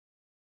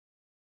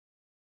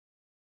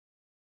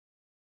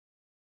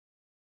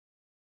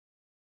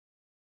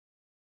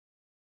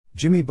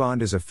Jimmy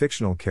Bond is a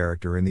fictional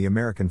character in the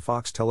American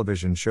Fox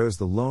television shows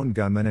The Lone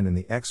Gunmen and in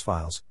The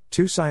X-Files,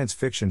 two science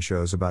fiction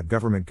shows about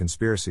government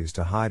conspiracies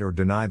to hide or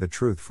deny the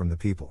truth from the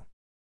people.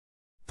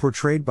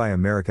 Portrayed by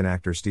American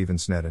actor Stephen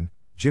Snedden,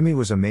 Jimmy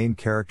was a main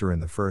character in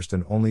the first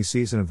and only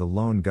season of The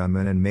Lone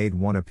Gunmen and made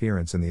one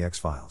appearance in The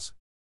X-Files.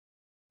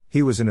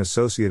 He was an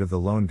associate of The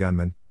Lone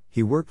Gunmen.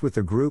 He worked with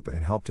the group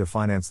and helped to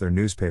finance their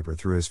newspaper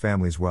through his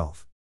family's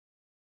wealth.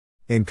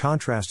 In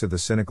contrast to the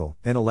cynical,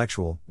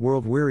 intellectual,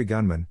 world-weary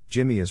gunman,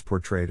 Jimmy is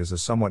portrayed as a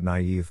somewhat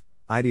naive,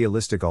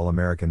 idealistic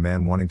all-American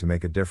man wanting to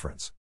make a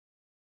difference.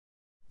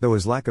 Though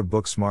his lack of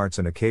book smarts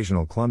and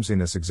occasional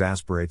clumsiness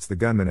exasperates the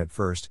gunman at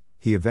first,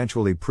 he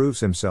eventually proves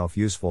himself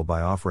useful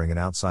by offering an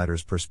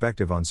outsider's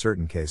perspective on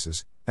certain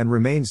cases, and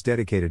remains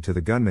dedicated to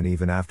the gunmen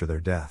even after their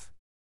death.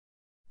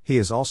 He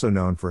is also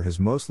known for his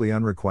mostly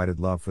unrequited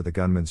love for the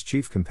gunman's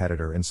chief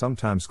competitor and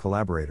sometimes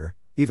collaborator,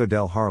 Eva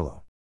Del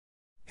Harlow.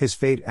 His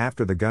fate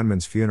after the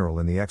gunman's funeral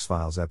in the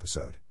X-Files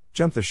episode,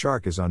 Jump the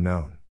Shark, is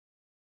unknown.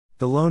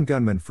 The Lone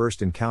Gunmen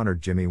first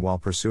encountered Jimmy while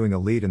pursuing a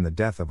lead in the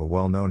death of a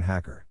well-known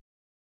hacker.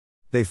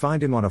 They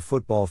find him on a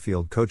football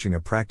field coaching a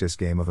practice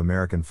game of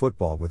American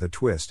football with a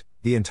twist: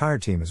 the entire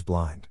team is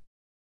blind.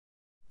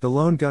 The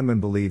Lone Gunmen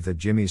believe that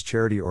Jimmy's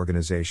charity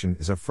organization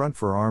is a front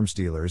for arms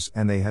dealers,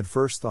 and they had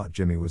first thought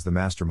Jimmy was the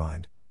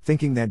mastermind,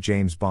 thinking that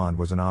James Bond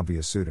was an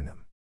obvious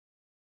pseudonym.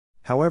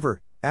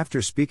 However,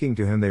 after speaking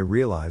to him they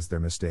realized their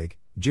mistake.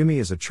 Jimmy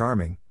is a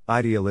charming,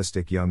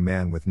 idealistic young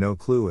man with no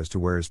clue as to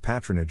where his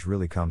patronage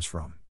really comes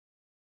from.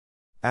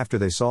 After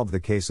they solved the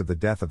case of the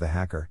death of the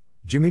hacker,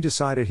 Jimmy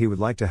decided he would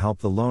like to help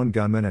the Lone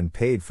Gunmen and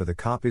paid for the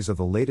copies of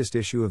the latest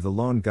issue of the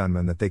Lone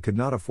Gunmen that they could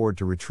not afford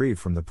to retrieve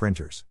from the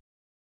printers.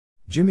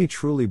 Jimmy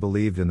truly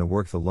believed in the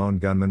work the Lone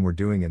Gunmen were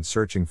doing in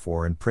searching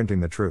for and printing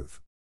the truth.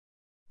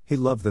 He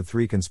loved the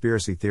three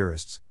conspiracy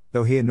theorists,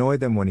 though he annoyed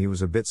them when he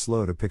was a bit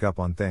slow to pick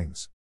up on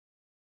things.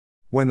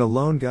 When the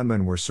Lone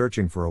Gunmen were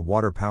searching for a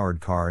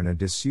water-powered car in a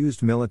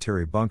disused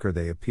military bunker,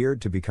 they appeared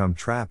to become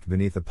trapped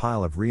beneath a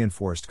pile of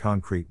reinforced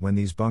concrete when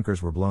these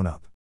bunkers were blown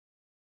up.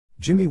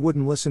 Jimmy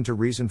wouldn't listen to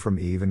reason from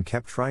Eve and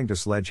kept trying to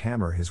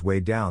sledgehammer his way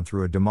down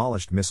through a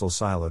demolished missile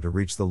silo to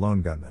reach the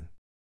Lone Gunmen.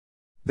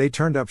 They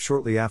turned up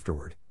shortly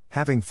afterward,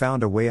 having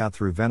found a way out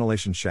through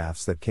ventilation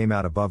shafts that came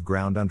out above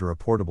ground under a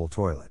portable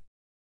toilet.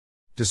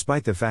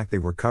 Despite the fact they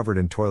were covered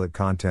in toilet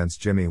contents,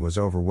 Jimmy was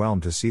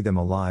overwhelmed to see them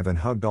alive and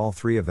hugged all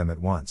three of them at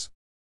once.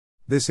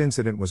 This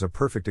incident was a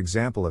perfect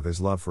example of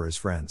his love for his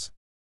friends.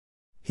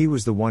 He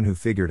was the one who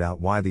figured out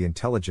why the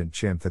intelligent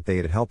chimp that they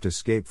had helped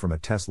escape from a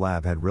test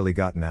lab had really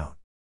gotten out.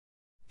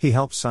 He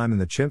helped Simon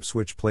the chimp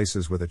switch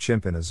places with a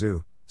chimp in a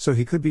zoo, so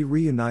he could be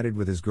reunited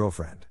with his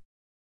girlfriend.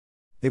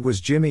 It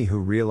was Jimmy who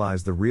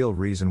realized the real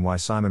reason why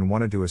Simon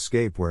wanted to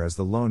escape, whereas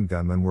the Lone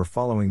Gunmen were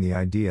following the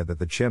idea that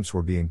the chimps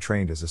were being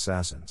trained as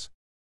assassins.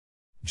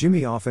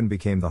 Jimmy often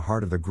became the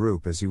heart of the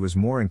group as he was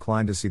more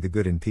inclined to see the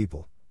good in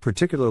people,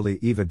 particularly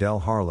Eva Del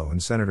Harlow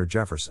and Senator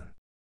Jefferson.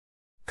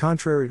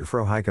 Contrary to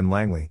Frohike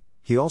Langley,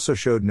 he also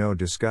showed no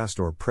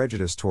disgust or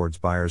prejudice towards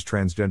Byers'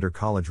 transgender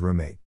college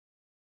roommate.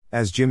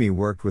 As Jimmy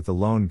worked with the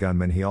Lone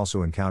Gunmen, he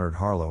also encountered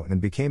Harlow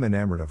and became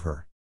enamored of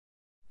her.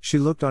 She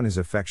looked on his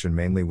affection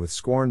mainly with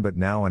scorn, but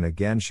now and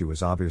again she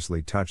was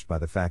obviously touched by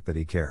the fact that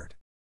he cared.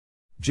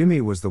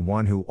 Jimmy was the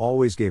one who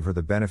always gave her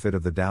the benefit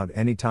of the doubt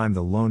anytime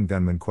the Lone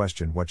Gunmen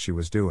questioned what she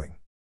was doing.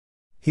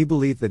 He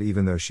believed that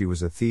even though she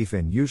was a thief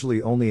and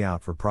usually only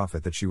out for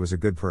profit, that she was a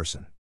good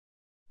person.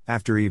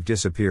 After Eve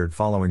disappeared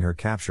following her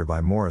capture by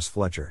Morris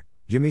Fletcher,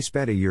 Jimmy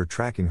spent a year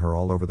tracking her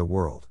all over the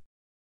world.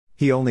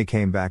 He only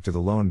came back to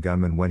the Lone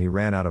Gunmen when he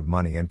ran out of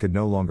money and could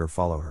no longer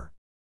follow her.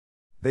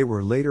 They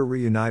were later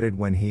reunited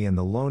when he and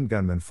the Lone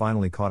Gunmen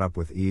finally caught up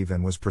with Eve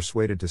and was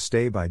persuaded to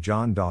stay by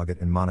John Doggett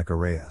and Monica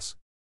Reyes.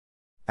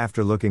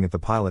 After looking at the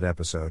pilot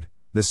episode,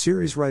 the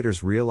series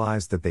writers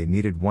realized that they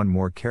needed one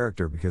more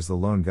character because the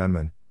Lone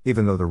Gunmen,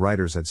 even though the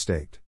writers had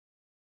staked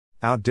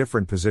out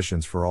different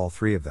positions for all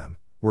three of them,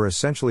 were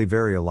essentially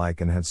very alike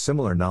and had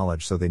similar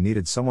knowledge, so they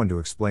needed someone to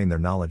explain their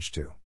knowledge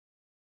to.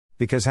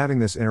 Because having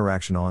this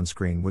interaction on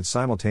screen would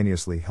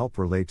simultaneously help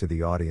relate to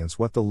the audience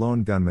what the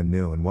Lone Gunmen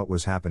knew and what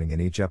was happening in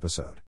each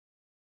episode.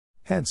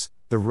 Hence,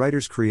 the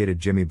writers created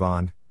Jimmy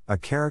Bond, a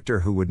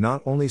character who would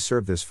not only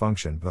serve this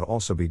function but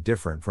also be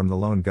different from the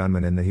Lone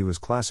Gunmen in that he was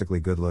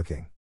classically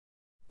good-looking.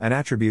 An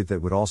attribute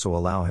that would also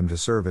allow him to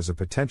serve as a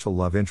potential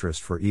love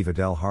interest for Eva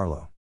Del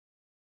Harlow.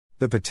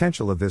 The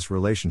potential of this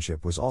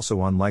relationship was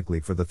also unlikely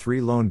for the three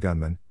Lone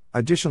Gunmen,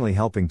 additionally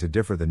helping to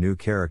differ the new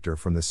character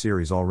from the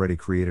series' already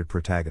created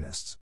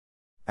protagonists.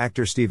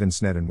 Actor Stephen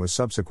Snedden was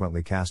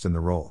subsequently cast in the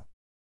role.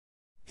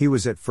 He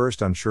was at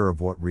first unsure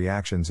of what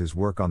reactions his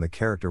work on the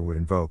character would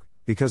invoke,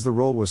 because the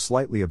role was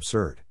slightly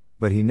absurd,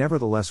 but he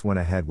nevertheless went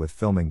ahead with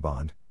filming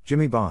Bond,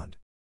 Jimmy Bond,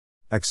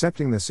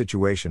 accepting the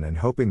situation and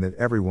hoping that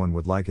everyone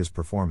would like his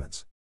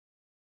performance.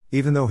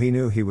 Even though he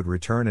knew he would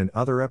return in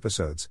other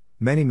episodes,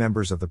 many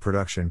members of the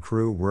production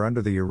crew were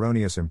under the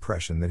erroneous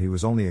impression that he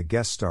was only a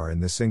guest star in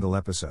this single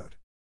episode.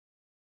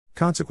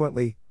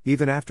 Consequently,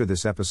 even after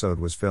this episode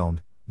was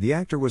filmed, The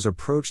actor was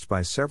approached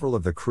by several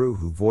of the crew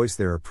who voiced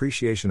their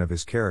appreciation of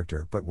his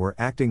character but were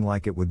acting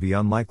like it would be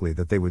unlikely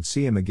that they would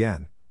see him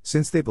again,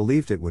 since they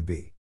believed it would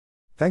be.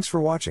 Thanks for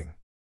watching.